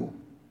you.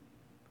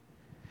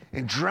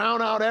 And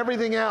drown out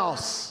everything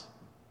else.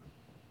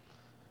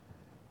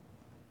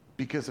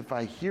 Because if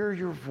I hear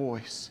your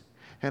voice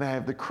and I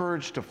have the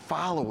courage to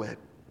follow it,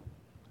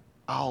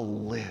 I'll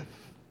live.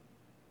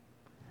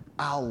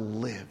 I'll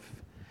live.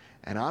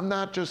 And I'm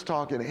not just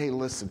talking, hey,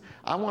 listen,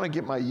 I want to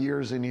get my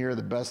years in here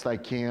the best I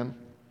can,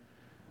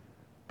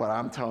 but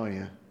I'm telling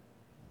you,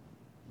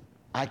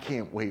 I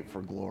can't wait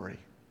for glory.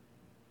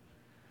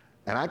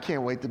 And I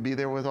can't wait to be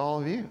there with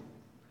all of you.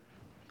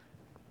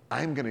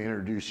 I'm going to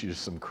introduce you to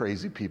some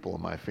crazy people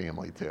in my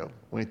family too.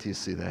 Wait till you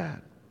see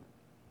that.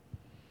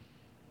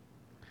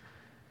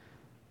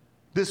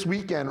 This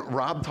weekend,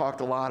 Rob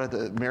talked a lot at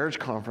the marriage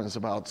conference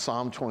about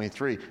Psalm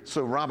 23.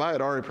 So, Rob, I had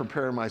already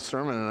prepared my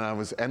sermon, and I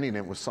was ending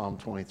it with Psalm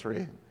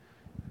 23.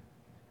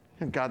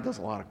 And God does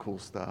a lot of cool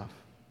stuff.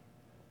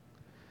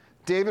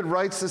 David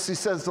writes this. He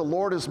says, the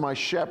Lord is my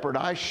shepherd.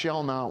 I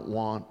shall not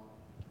want.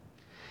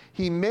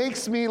 He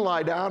makes me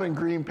lie down in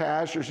green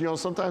pastures. You know,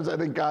 sometimes I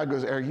think God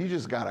goes, Eric, you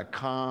just got to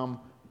calm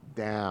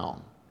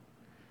down.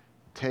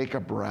 Take a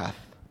breath.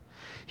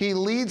 He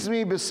leads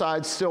me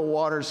beside still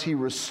waters. He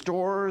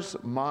restores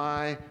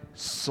my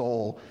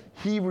soul.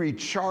 He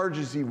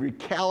recharges, he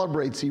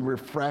recalibrates, he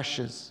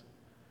refreshes.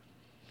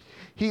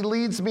 He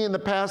leads me in the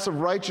paths of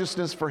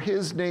righteousness for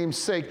his name's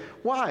sake.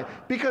 Why?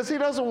 Because he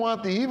doesn't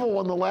want the evil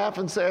one to laugh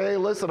and say, hey,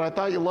 listen, I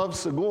thought you loved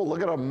Segul.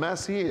 Look at how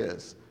mess he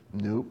is.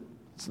 Nope.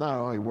 It's not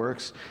how he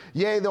works.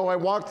 Yea, though I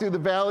walk through the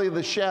valley of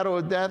the shadow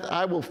of death,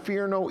 I will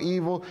fear no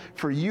evil,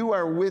 for you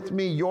are with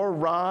me. Your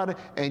rod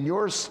and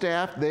your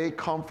staff, they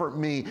comfort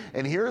me.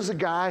 And here's a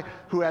guy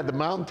who had the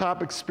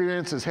mountaintop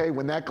experiences. Hey,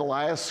 when that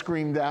Goliath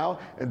screamed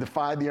out and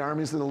defied the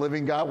armies of the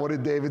living God, what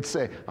did David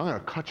say? I'm going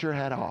to cut your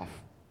head off.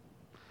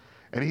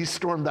 And he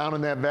stormed down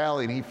in that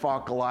valley and he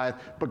fought Goliath.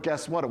 But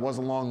guess what? It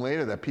wasn't long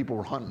later that people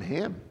were hunting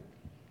him.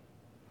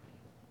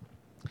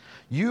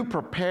 You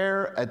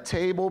prepare a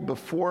table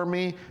before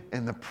me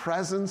in the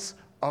presence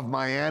of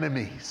my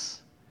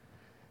enemies.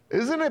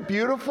 Isn't it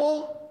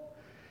beautiful?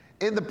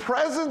 In the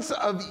presence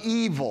of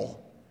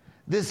evil,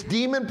 this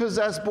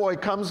demon-possessed boy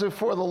comes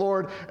before the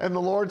Lord, and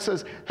the Lord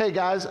says, hey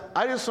guys,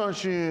 I just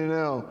want you to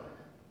know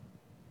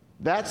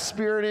that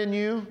spirit in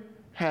you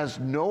has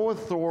no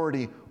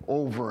authority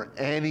over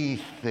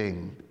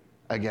anything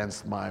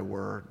against my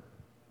word.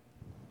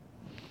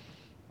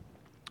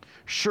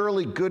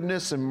 Surely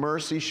goodness and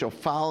mercy shall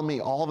follow me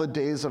all the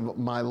days of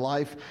my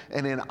life.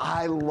 And then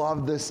I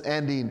love this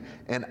ending.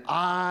 And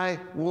I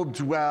will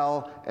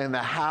dwell in the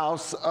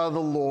house of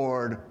the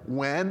Lord.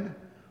 When?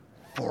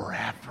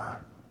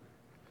 Forever.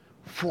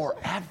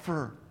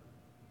 Forever.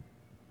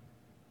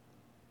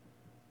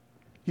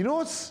 You know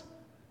what's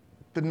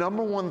the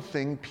number one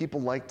thing people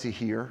like to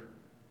hear?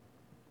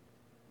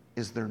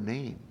 Is their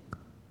name.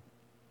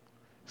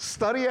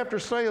 Study after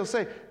study will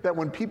say that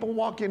when people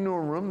walk into a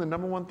room, the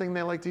number one thing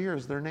they like to hear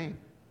is their name.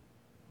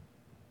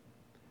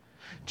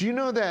 Do you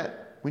know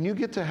that when you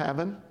get to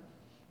heaven,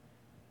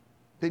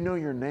 they know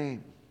your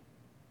name?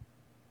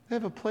 They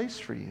have a place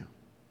for you.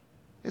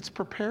 It's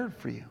prepared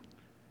for you.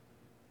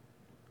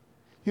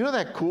 You know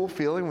that cool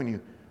feeling when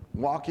you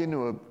walk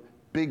into a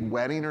big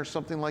wedding or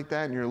something like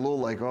that and you're a little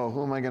like, oh,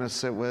 who am I going to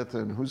sit with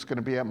and who's going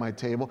to be at my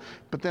table?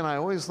 But then I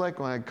always like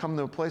when I come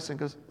to a place and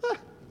goes, look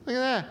at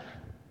that.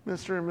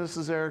 Mr. and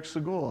Mrs. Eric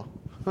Segul.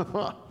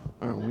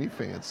 Aren't we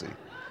fancy?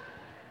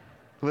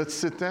 Let's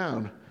sit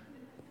down.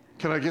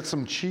 Can I get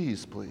some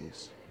cheese,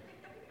 please?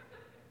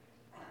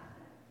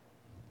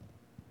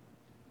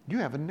 You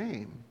have a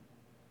name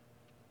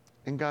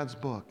in God's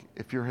book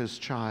if you're his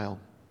child.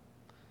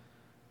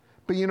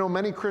 But you know,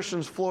 many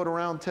Christians float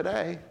around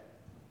today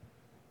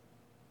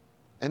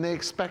and they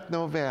expect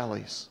no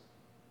valleys.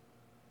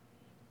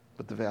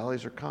 But the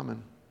valleys are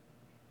coming.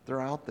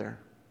 They're out there.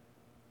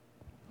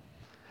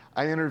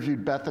 I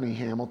interviewed Bethany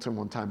Hamilton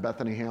one time.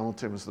 Bethany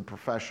Hamilton was the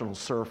professional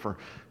surfer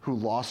who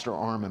lost her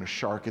arm in a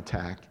shark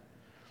attack.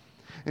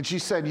 And she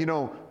said, you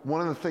know,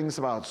 one of the things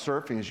about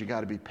surfing is you got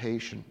to be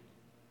patient.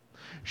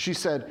 She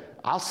said,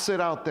 I'll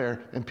sit out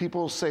there and people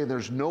will say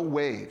there's no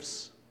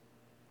waves.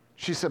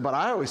 She said, but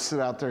I always sit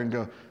out there and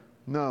go,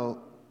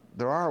 no,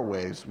 there are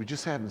waves. We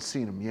just haven't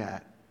seen them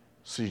yet.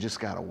 So you just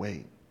got to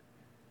wait.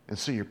 And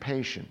so you're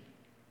patient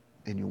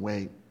and you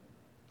wait.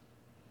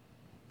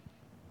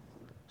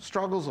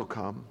 Struggles will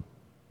come.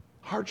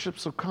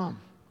 Hardships will come.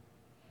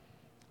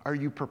 Are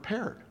you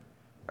prepared?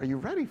 Are you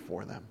ready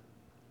for them?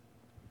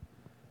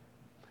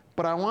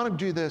 But I want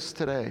to do this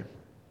today.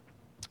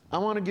 I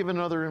want to give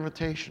another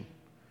invitation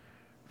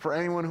for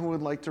anyone who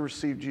would like to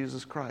receive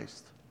Jesus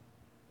Christ.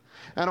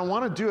 And I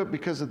want to do it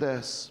because of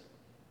this.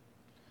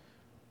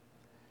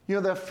 You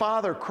know, that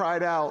father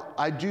cried out,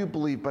 I do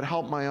believe, but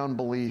help my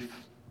unbelief.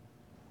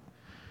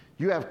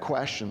 You have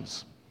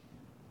questions.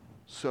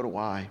 So do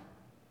I.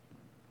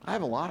 I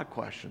have a lot of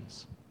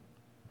questions.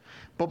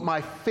 But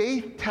my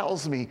faith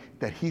tells me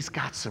that he's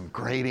got some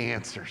great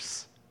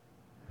answers.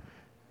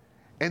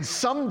 And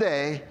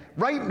someday,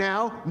 right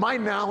now, my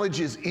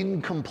knowledge is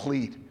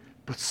incomplete.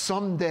 But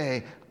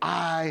someday,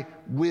 I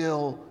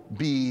will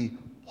be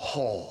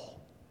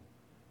whole.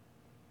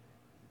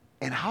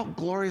 And how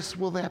glorious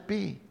will that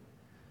be?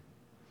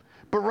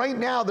 But right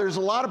now, there's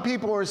a lot of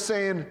people who are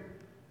saying,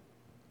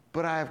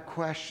 but I have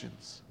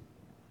questions.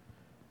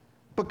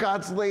 But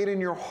God's laid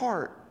in your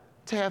heart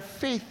to have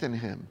faith in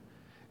him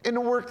and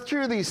to work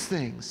through these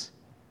things.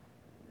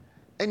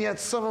 And yet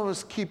some of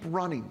us keep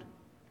running.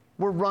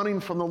 We're running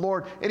from the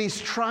Lord, and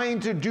he's trying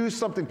to do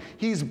something.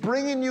 He's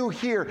bringing you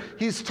here.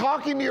 He's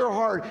talking to your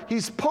heart.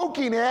 He's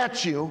poking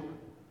at you.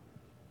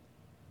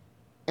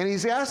 And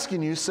he's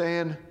asking you,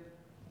 saying,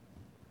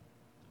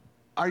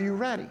 are you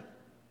ready?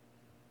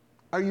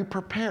 Are you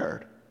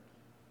prepared?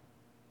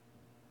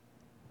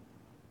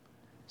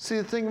 See,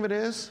 the thing of it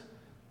is,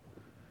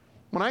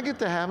 when I get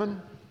to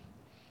heaven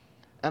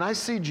and I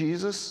see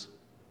Jesus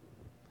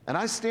and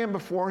I stand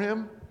before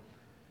him,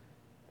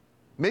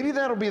 maybe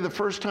that'll be the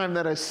first time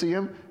that I see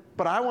him,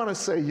 but I want to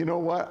say, you know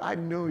what? I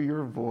know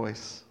your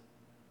voice.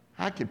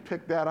 I could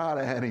pick that out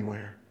of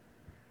anywhere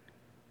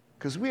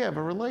because we have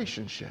a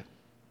relationship.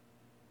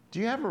 Do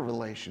you have a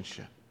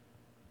relationship?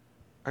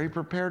 Are you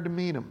prepared to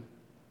meet him?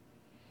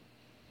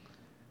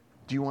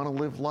 Do you want to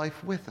live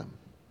life with him?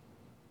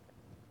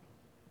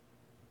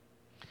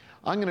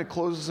 I'm going to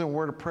close this in a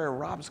word of prayer.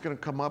 Rob's going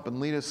to come up and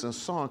lead us in a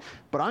song,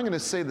 but I'm going to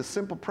say the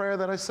simple prayer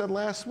that I said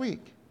last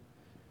week.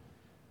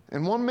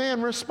 And one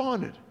man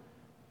responded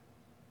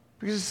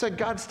because he said,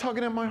 God's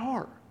tugging at my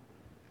heart.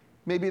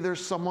 Maybe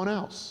there's someone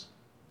else.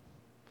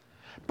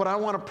 But I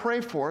want to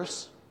pray for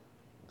us.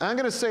 I'm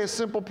going to say a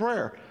simple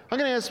prayer. I'm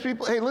going to ask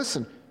people, hey,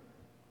 listen,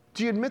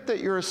 do you admit that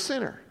you're a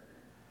sinner?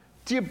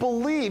 Do you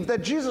believe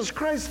that Jesus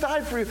Christ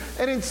died for you?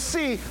 And in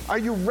C, are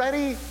you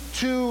ready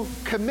to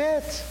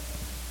commit?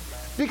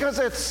 Because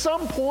at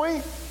some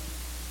point,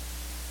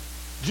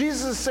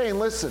 Jesus is saying,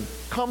 listen,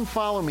 come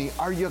follow me.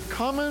 Are you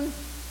coming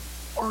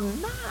or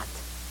not?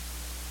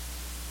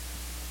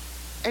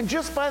 And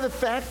just by the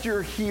fact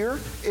you're here,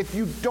 if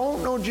you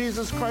don't know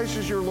Jesus Christ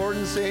as your Lord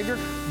and Savior,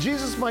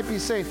 Jesus might be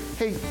saying,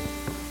 hey,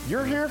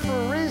 you're here for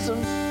a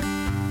reason.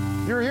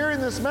 You're hearing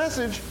this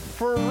message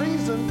for a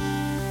reason.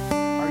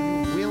 Are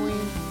you willing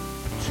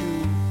to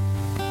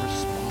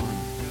respond?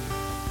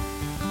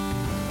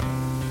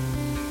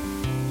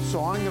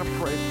 So I'm going to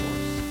pray for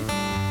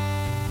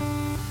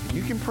us.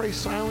 You can pray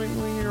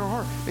silently in your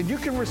heart. And you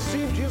can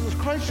receive Jesus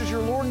Christ as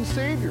your Lord and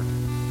Savior.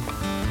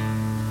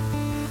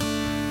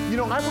 You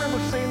know, I remember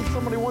saying to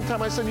somebody one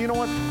time, I said, you know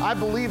what? I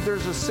believe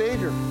there's a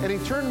Savior. And he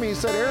turned to me and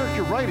said, Eric,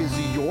 you're right. Is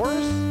he yours? I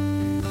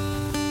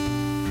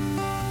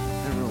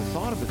never really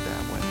thought of it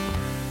that way.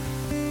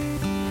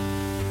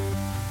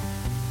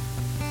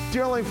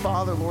 Dear Heavenly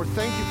Father, Lord,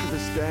 thank you for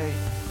this day.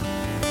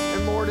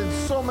 And Lord, in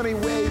so many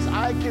ways,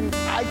 I can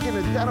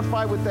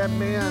identify with that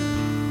man.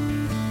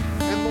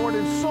 And Lord,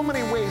 in so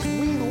many ways,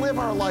 we live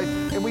our life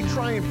and we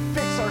try and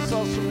fix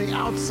ourselves from the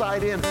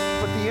outside in.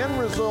 But the end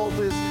result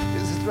is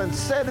it's been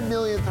said a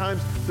million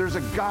times, there's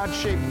a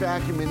God-shaped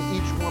vacuum in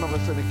each one of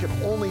us, and it can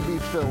only be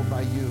filled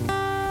by you.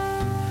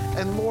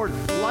 And Lord,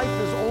 life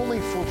is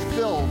only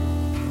fulfilled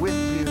with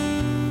you.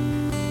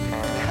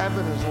 And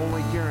heaven is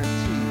only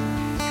guaranteed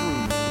through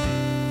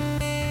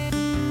you.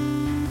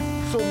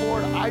 So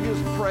Lord, I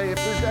just pray if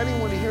there's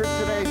anyone here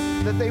today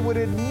that they would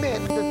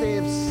admit that they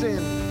have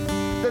sinned,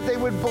 that they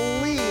would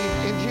believe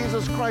in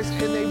Jesus Christ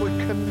and they would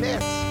commit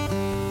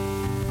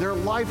their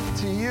life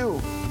to you.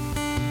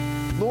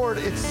 Lord,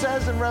 it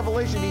says in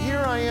Revelation,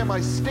 here I am,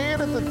 I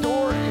stand at the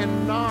door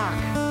and knock.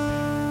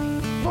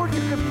 Lord,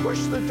 you can push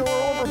the door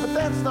over, but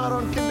that's not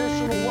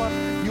unconditional love.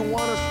 You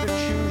want us to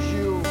choose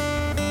you.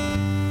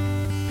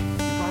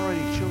 You've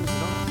already chosen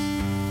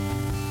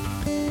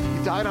us.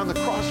 You died on the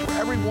cross for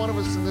every one of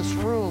us in this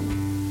room.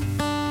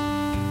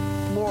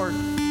 Lord,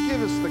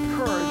 give us the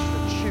courage to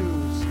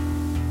choose.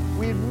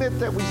 We admit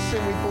that we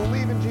sin. We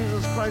believe in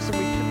Jesus Christ and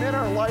we commit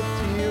our life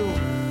to you.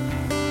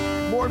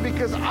 Lord,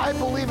 because I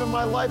believe in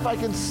my life, I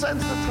can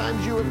sense the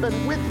times you have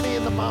been with me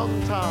in the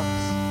mountaintops.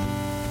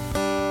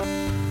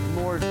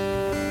 Lord,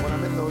 when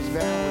I'm in those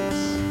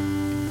valleys,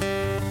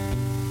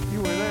 you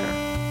were there.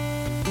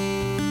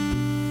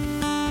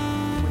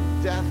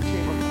 When death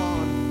came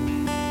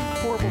upon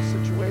horrible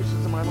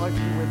situations in my life,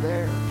 you were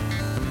there.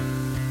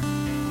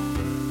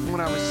 When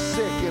I was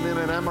sick and in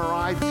an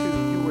MRI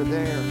tube, you were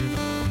there.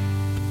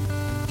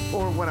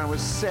 Or when I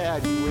was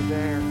sad, you were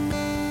there.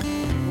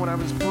 When I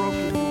was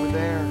broken, you were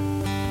there.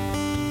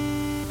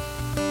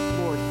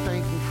 Lord,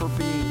 thank you for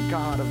being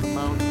God of the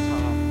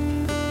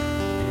mountaintop,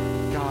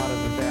 God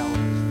of the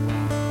valley as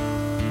well.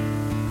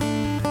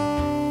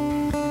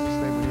 In Jesus'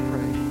 name we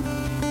pray.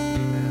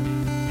 Amen.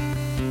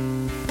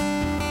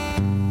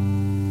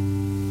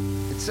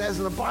 It says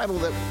in the Bible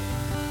that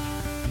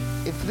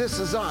if this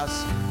is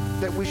us,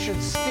 that we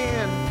should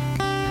stand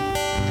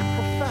and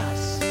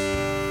profess.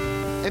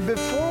 And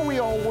before we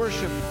all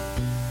worship,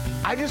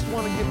 I just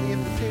want to give the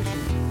invitation.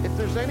 If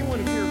there's anyone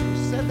here who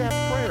said that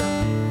prayer,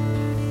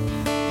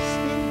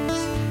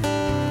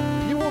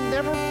 you will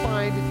never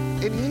find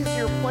an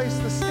easier place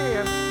to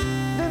stand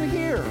than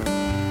here.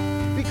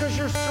 Because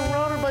you're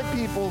surrounded by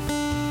people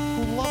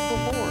who love the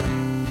Lord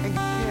and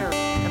care.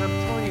 And I'm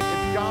telling you,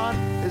 if God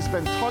has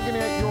been tugging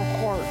at your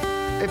heart,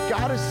 if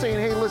God is saying,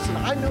 hey, listen,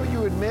 I know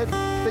you admit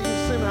that you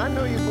sin, and I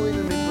know you believe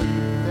in me, but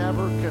you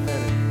never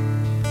committed.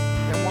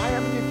 And why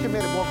haven't you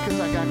committed? Well, because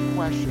I got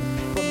questions.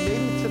 But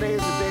maybe today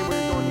is a day where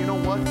you're going, you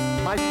know what?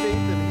 My faith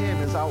in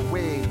him is has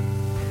outweighed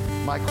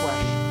my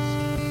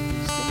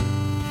questions.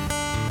 Stand.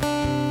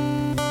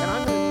 And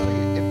I'm going to tell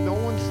you, if no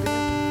one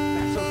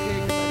stands, that's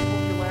okay, because I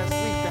told you last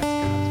week, that's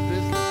God's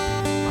business.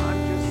 I'm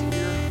just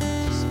here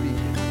to speak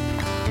it.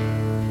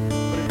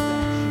 But if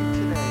that's you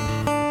today,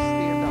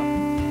 stand up.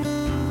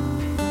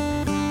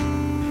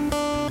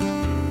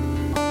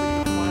 I'll leave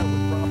it quiet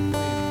with Rob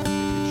playing.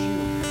 If it's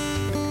you,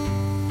 stand.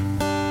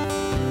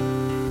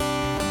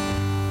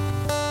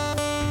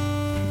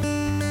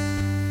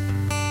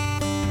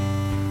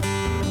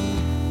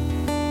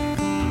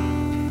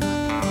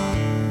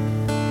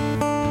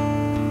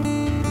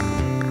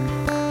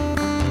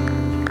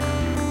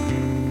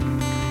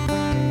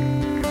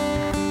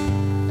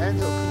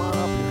 Enzo, come on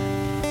up here.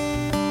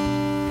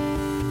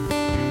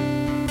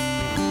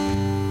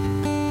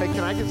 Hey,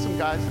 can I get some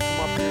guys to come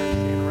up here and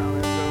stand around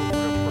Enzo? We're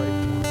going to pray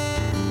for him.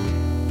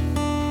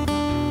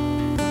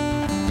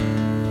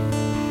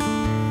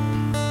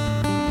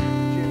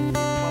 Jim, can you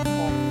come up?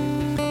 Paul, can you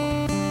please come up?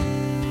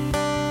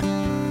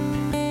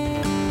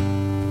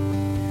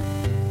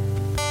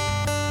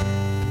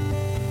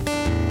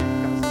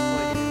 Guys, let's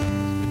lay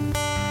hands.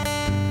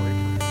 Pray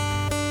for him.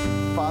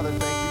 Father,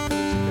 thank you for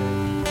this day.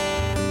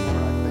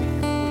 Lord, I thank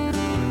you for what you're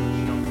doing in this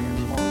young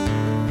man's heart.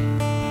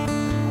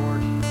 And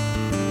Lord,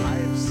 I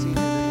have seen it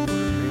in your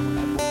family.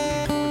 I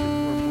believe, Lord, that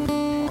you are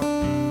moving heart.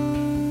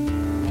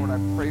 Lord, I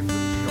pray for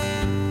this young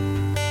man.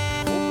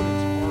 Open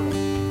his heart up.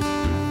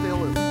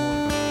 Fill it, Lord,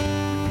 with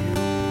you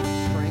and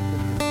strengthen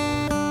him,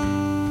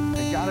 Lord.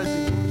 And God, as he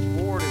moves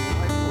forward in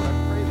life, Lord, I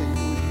pray that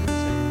you would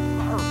use him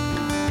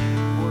powerfully,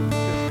 Lord,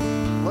 because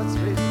let's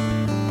face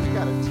it, we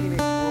got a teenage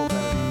world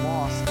that is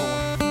lost,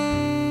 Lord.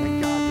 And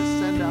God, to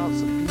send out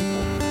some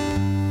people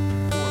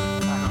who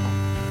are found.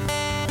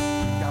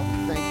 God, we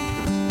thank you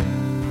for this day.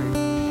 We pray for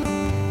this young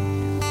man.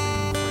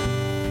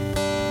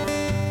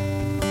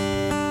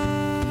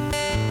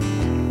 In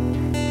Jesus' name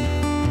we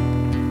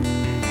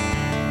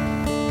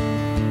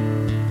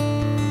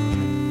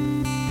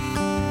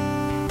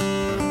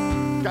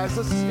pray. Guys,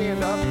 let's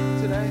stand up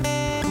today.